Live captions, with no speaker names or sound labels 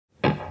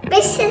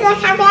This is a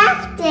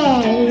happy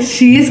birthday.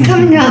 She is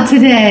coming out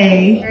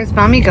today. Where's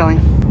Mommy going?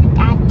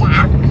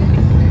 Dad.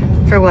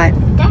 For what?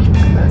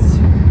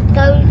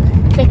 Go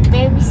pick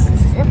baby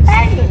sister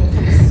belly.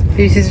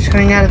 Baby sister's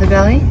coming out of the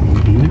belly?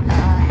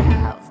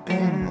 I've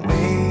been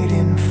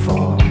waiting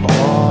for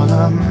all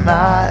of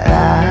my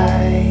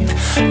life,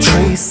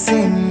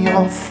 tracing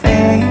your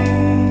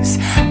face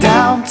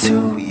down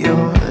to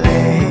your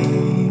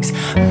legs.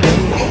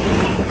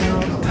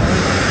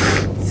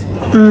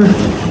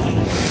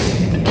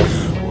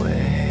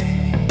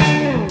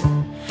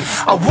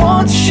 I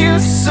want you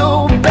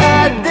so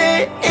bad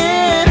that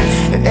it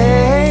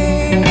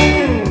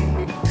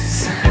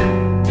aches,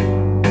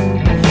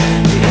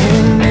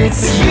 and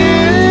it's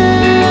you,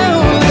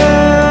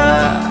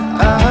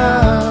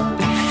 love,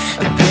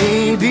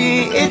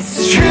 baby,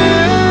 it's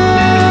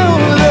true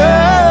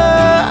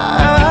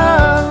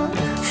love,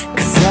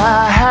 'cause I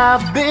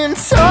have been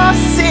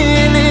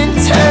tossing and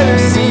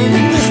turning,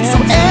 so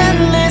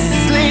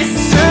endlessly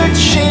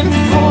searching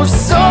for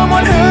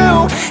someone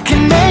who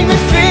can make me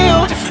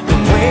feel the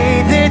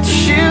way that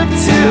you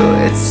do.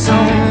 It's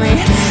only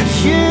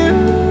you,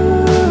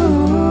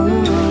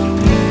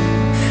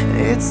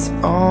 it's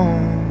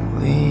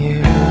only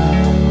you.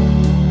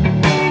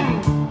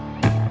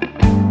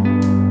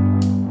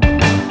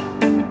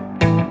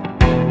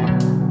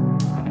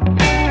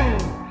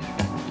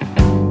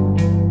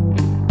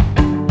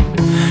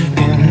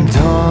 And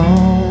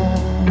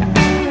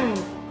don't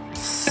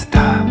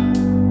stop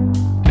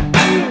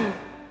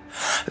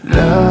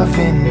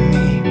loving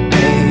me,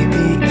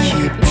 baby,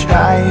 keep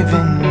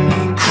driving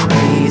me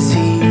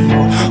crazy.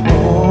 Oh,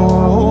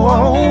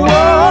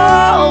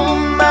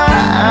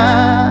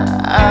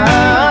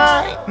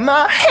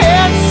 my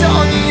hands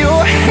on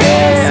your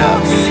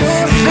hips,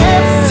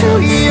 lips to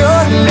your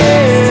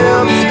lips.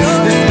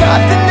 There's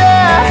nothing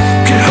that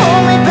could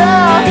hold me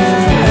back.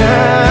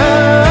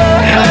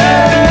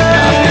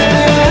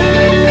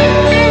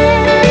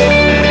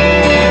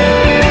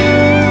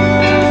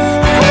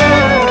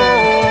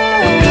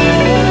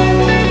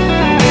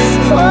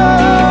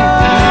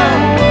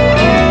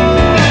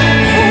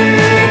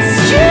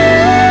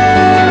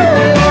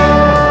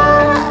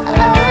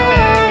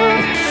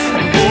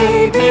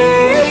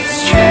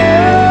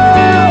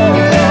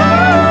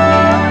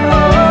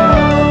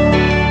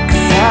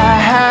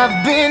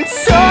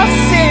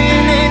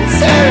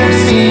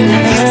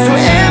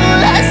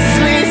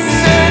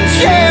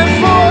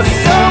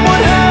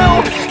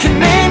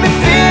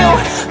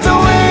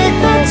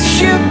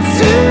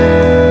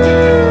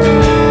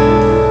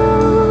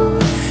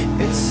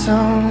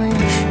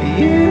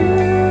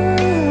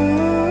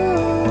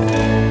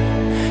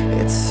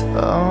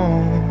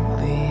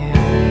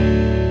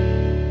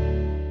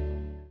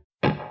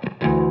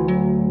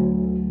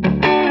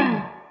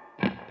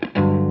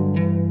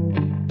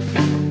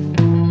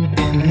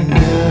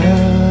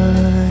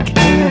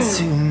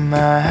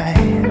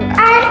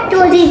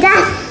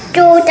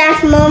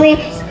 That's Mommy,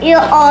 you're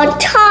all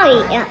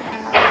tired.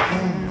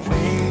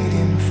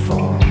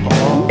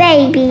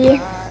 Baby.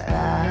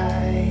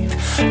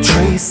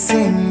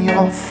 Tracing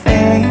your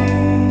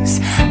face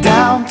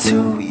down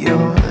to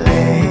your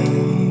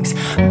legs.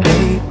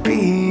 Baby,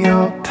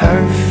 you're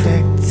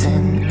perfect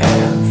in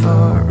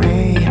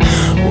every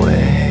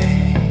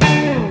way.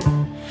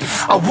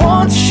 I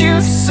want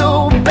you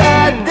so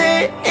bad that